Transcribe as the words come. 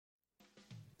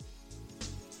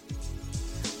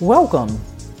Welcome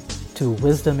to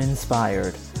Wisdom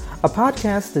Inspired, a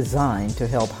podcast designed to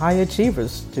help high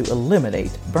achievers to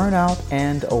eliminate burnout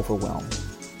and overwhelm.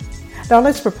 Now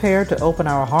let's prepare to open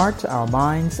our hearts, our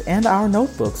minds, and our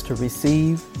notebooks to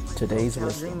receive today's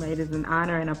wisdom. It is an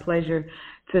honor and a pleasure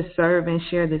to serve and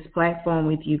share this platform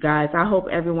with you guys. I hope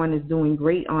everyone is doing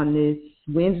great on this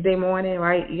Wednesday morning,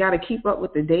 right? You got to keep up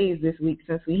with the days this week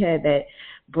since we had that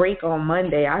break on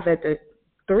Monday. I've had to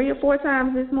 3 or 4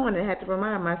 times this morning I had to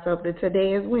remind myself that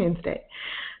today is Wednesday.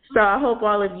 So I hope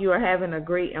all of you are having a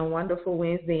great and wonderful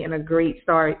Wednesday and a great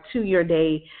start to your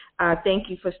day. Thank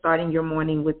you for starting your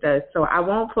morning with us. So I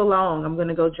won't prolong. I'm going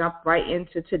to go jump right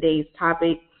into today's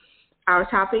topic. Our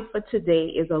topic for today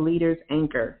is a leader's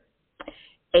anchor.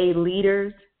 A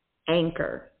leader's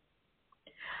anchor.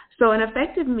 So an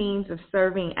effective means of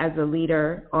serving as a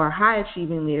leader, or a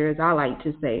high-achieving leader, as I like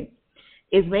to say,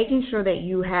 is making sure that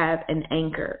you have an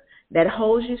anchor that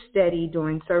holds you steady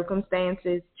during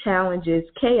circumstances, challenges,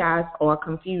 chaos, or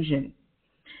confusion.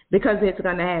 Because it's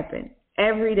going to happen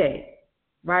every day,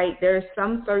 right? There's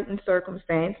some certain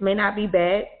circumstance, may not be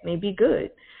bad, may be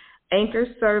good. Anchors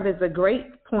serve as a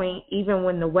great point even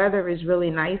when the weather is really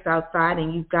nice outside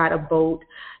and you've got a boat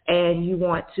and you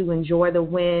want to enjoy the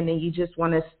wind and you just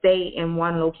want to stay in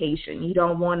one location. You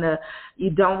don't want to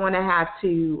have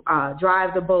to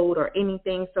drive the boat or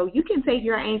anything. So you can take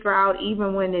your anchor out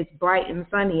even when it's bright and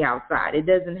sunny outside. It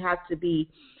doesn't have to be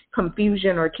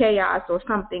confusion or chaos or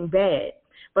something bad.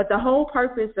 But the whole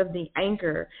purpose of the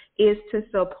anchor is to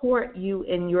support you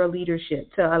in your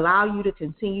leadership, to allow you to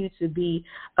continue to be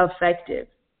effective.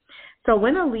 So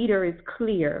when a leader is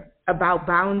clear about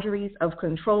boundaries of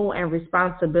control and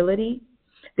responsibility,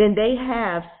 then they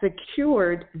have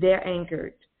secured their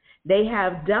anchors. They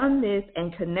have done this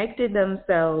and connected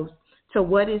themselves to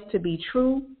what is to be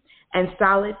true and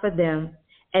solid for them,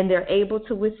 and they're able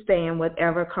to withstand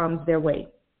whatever comes their way.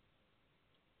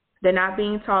 They're not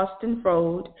being tossed and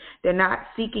froed. They're not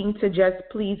seeking to just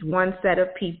please one set of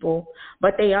people,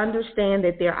 but they understand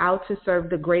that they're out to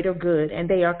serve the greater good, and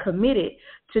they are committed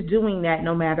to doing that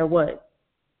no matter what.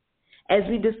 As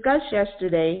we discussed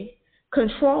yesterday,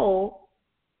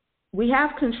 we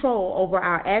have control over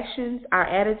our actions, our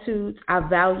attitudes, our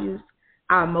values,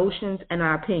 our emotions, and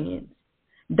our opinions.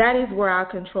 That is where our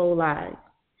control lies.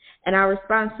 And our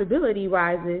responsibility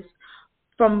rises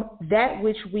from that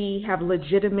which we have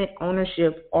legitimate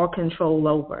ownership or control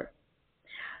over.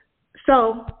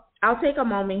 So I'll take a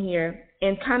moment here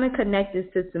and kind of connect this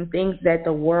to some things that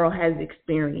the world has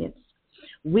experienced.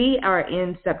 We are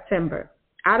in September.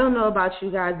 I don't know about you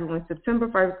guys, but when September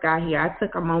 1st got here, I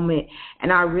took a moment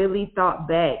and I really thought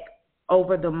back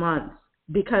over the months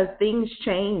because things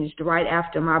changed right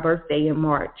after my birthday in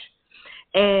March.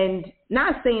 And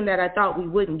not saying that I thought we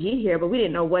wouldn't get here, but we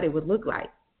didn't know what it would look like.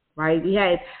 Right? We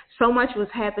had so much was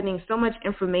happening, so much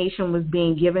information was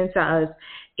being given to us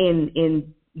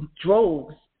in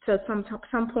droves. To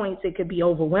some points, it could be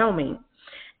overwhelming.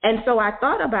 And so I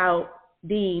thought about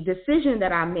the decision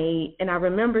that I made, and I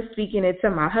remember speaking it to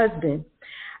my husband.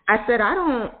 I said,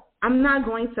 I'm not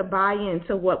going to buy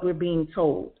into what we're being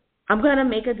told. I'm going to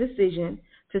make a decision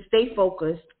to stay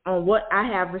focused on what I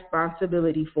have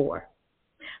responsibility for.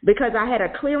 Because I had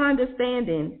a clear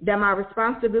understanding that my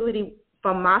responsibility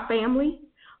for my family,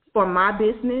 for my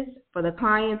business, for the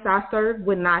clients I serve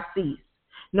would not cease,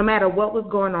 no matter what was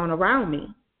going on around me.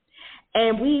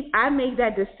 And I made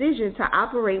that decision to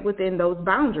operate within those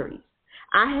boundaries.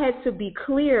 I had to be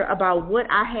clear about what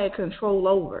I had control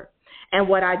over and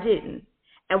what I didn't.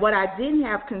 And what I didn't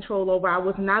have control over, I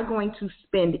was not going to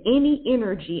spend any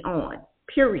energy on,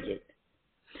 period.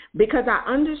 Because I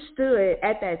understood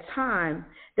at that time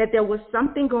that there was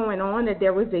something going on, that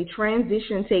there was a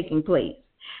transition taking place,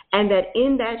 and that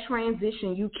in that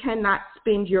transition, you cannot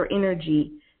spend your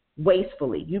energy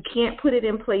wastefully. You can't put it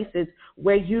in places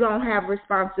where you don't have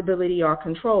responsibility or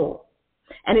control.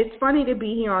 And it's funny to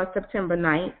be here on September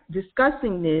 9th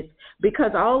discussing this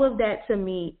because all of that to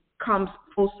me comes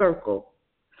full circle.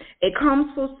 It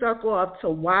comes full circle up to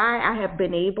why I have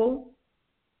been able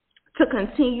to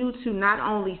continue to not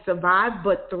only survive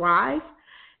but thrive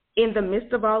in the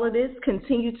midst of all of this,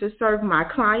 continue to serve my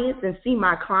clients and see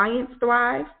my clients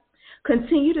thrive,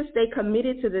 continue to stay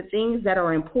committed to the things that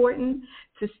are important,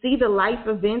 to see the life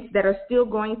events that are still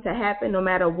going to happen no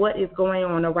matter what is going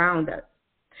on around us.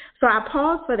 So I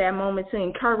pause for that moment to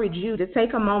encourage you to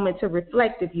take a moment to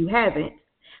reflect if you haven't.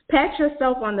 Pat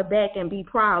yourself on the back and be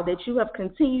proud that you have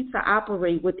continued to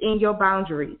operate within your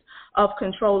boundaries of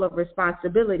control of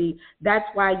responsibility. That's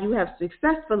why you have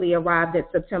successfully arrived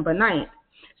at September 9th,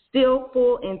 still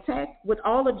full intact with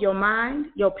all of your mind,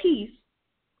 your peace,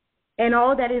 and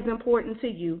all that is important to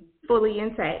you fully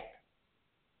intact.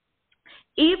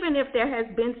 Even if there has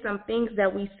been some things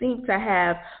that we seem to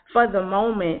have for the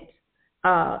moment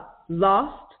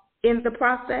lost in the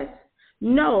process,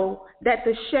 know that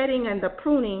the shedding and the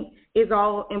pruning is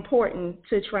all important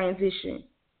to transition.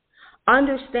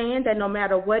 Understand that no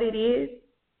matter what it is,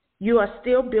 you are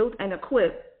still built and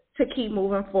equipped to keep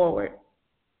moving forward.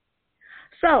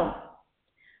 So,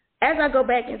 as I go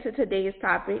back into today's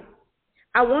topic,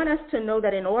 I want us to know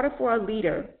that in order for a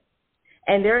leader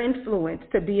and their influence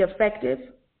to be effective,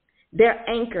 their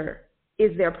anchor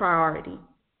is their priority.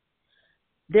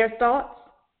 Their thoughts,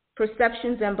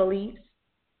 perceptions and beliefs,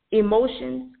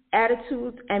 emotions,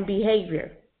 attitudes, and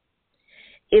behavior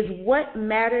is what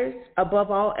matters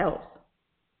above all else.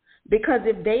 Because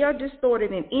if they are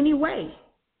distorted in any way,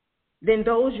 then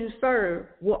those you serve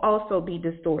will also be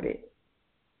distorted.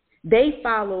 They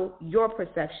follow your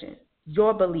perception,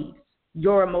 your beliefs,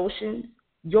 your emotions,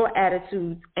 your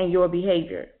attitudes, and your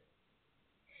behavior.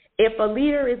 If a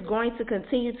leader is going to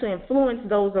continue to influence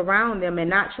those around them and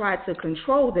not try to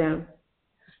control them,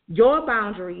 your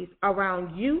boundaries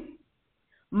around you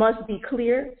must be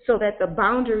clear so that the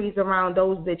boundaries around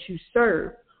those that you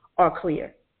serve are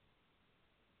clear.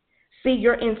 See,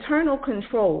 your internal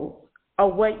controls are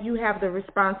what you have the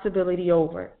responsibility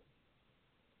over.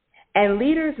 And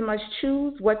leaders must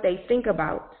choose what they think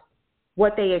about,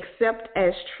 what they accept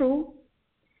as true,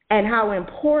 and how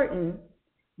important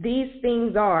these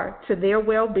things are to their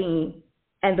well-being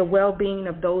and the well-being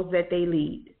of those that they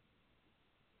lead.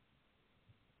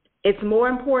 It's more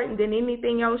important than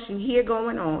anything else you hear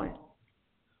going on.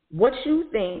 What you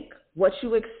think, what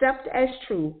you accept as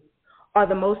true, are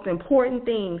the most important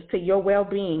things to your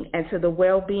well-being and to the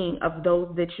well-being of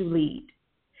those that you lead.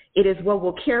 It is what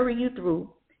will carry you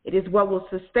through. It is what will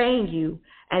sustain you,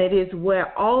 and it is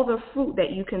where all the fruit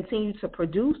that you continue to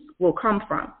produce will come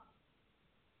from.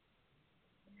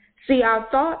 See, our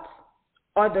thoughts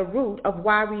are the root of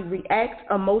why we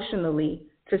react emotionally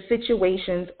to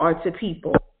situations or to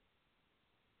people.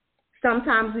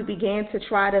 Sometimes we begin to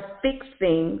try to fix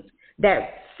things that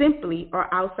simply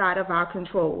are outside of our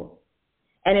control.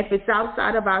 And if it's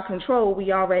outside of our control,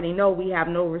 we already know we have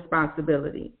no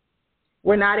responsibility.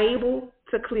 We're not able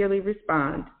to clearly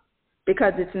respond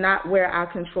because it's not where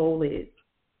our control is.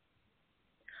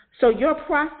 So your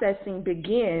processing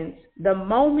begins the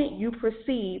moment you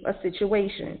perceive a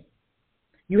situation.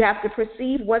 You have to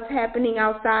perceive what's happening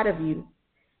outside of you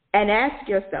and ask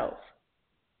yourself,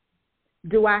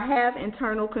 do I have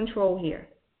internal control here?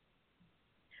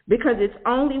 Because it's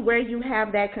only where you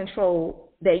have that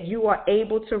control that you are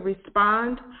able to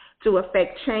respond to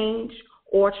affect change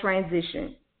or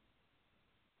transition.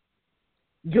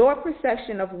 Your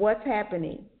perception of what's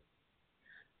happening,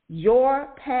 your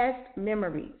past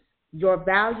memories, your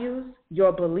values,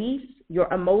 your beliefs,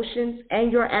 your emotions,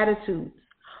 and your attitudes,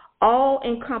 all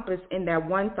encompassed in that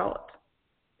one thought.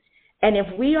 And if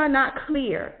we are not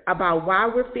clear about why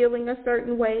we're feeling a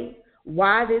certain way,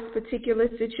 why this particular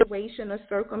situation or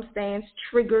circumstance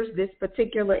triggers this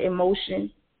particular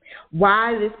emotion,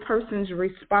 why this person's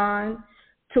response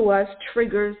to us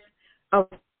triggers a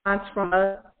response from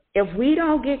us, if we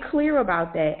don't get clear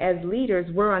about that as leaders,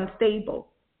 we're unstable.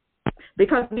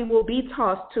 Because we will be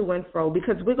tossed to and fro,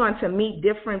 because we're going to meet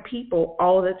different people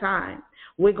all the time.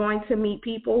 We're going to meet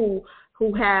people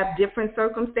who have different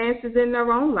circumstances in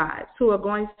their own lives, who are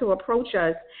going to approach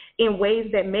us in ways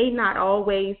that may not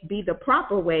always be the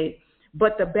proper way,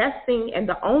 but the best thing and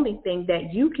the only thing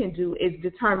that you can do is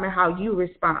determine how you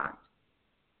respond.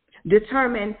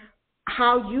 Determine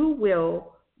how you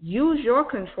will use your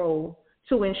control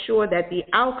to ensure that the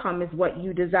outcome is what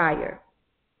you desire.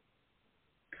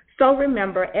 So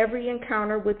remember, every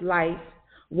encounter with life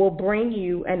will bring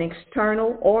you an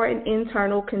external or an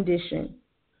internal condition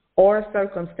or a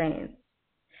circumstance.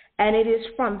 And it is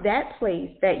from that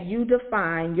place that you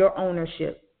define your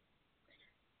ownership.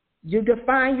 You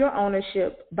define your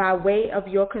ownership by way of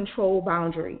your control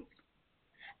boundaries.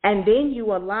 And then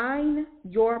you align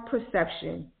your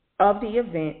perception of the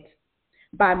event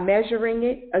by measuring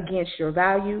it against your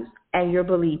values and your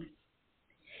beliefs.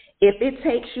 If it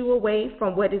takes you away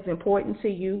from what is important to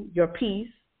you, your peace,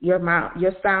 your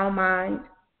sound mind,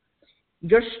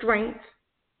 your strength,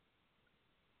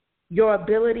 your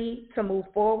ability to move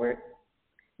forward,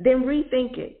 then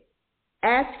rethink it.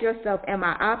 Ask yourself, am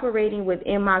I operating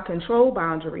within my control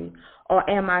boundary, or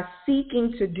am I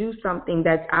seeking to do something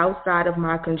that's outside of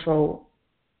my control?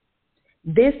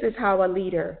 This is how a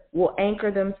leader will anchor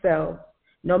themselves,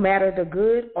 no matter the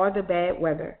good or the bad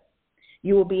weather.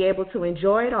 You will be able to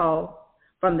enjoy it all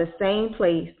from the same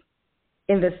place,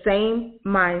 in the same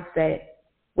mindset,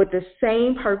 with the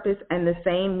same purpose and the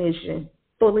same mission,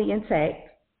 fully intact,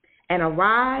 and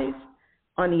arrive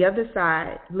on the other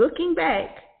side, looking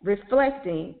back,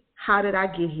 reflecting, how did I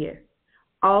get here?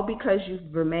 All because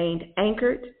you've remained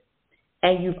anchored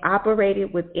and you've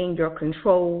operated within your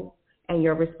control and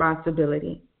your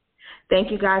responsibility.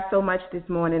 Thank you guys so much this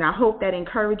morning. I hope that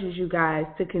encourages you guys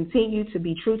to continue to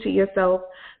be true to yourself,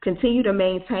 continue to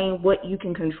maintain what you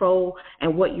can control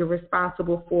and what you're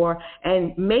responsible for,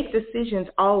 and make decisions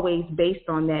always based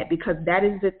on that, because that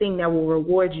is the thing that will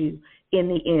reward you in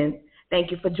the end. Thank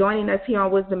you for joining us here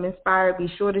on Wisdom Inspired. Be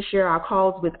sure to share our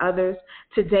calls with others.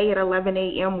 Today at 11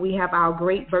 a.m., we have our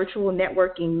great virtual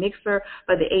networking mixer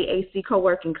for the AAC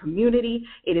co-working community.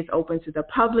 It is open to the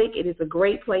public. It is a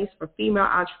great place for female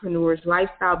entrepreneurs,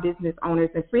 lifestyle business owners,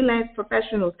 and freelance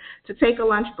professionals to take a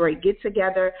lunch break, get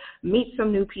together, meet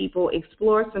some new people,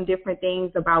 explore some different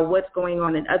things about what's going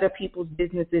on in other people's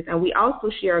businesses. And we also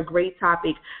share a great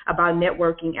topic about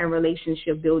networking and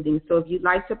relationship building. So if you'd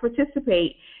like to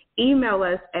participate, email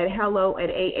us at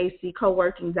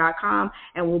hello@aaccoworking.com,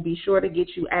 and we'll be sure to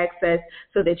get you access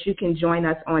so that you can join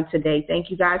us on today.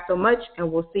 Thank you guys so much, and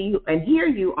we'll see you and hear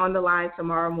you on the line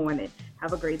tomorrow morning.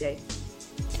 Have a great day.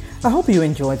 I hope you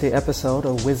enjoyed the episode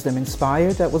of Wisdom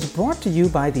Inspired that was brought to you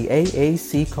by the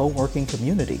AAC Co-working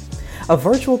Community, a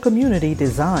virtual community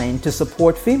designed to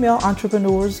support female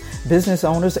entrepreneurs, business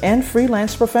owners, and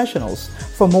freelance professionals.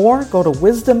 For more, go to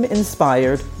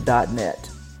wisdominspired.net.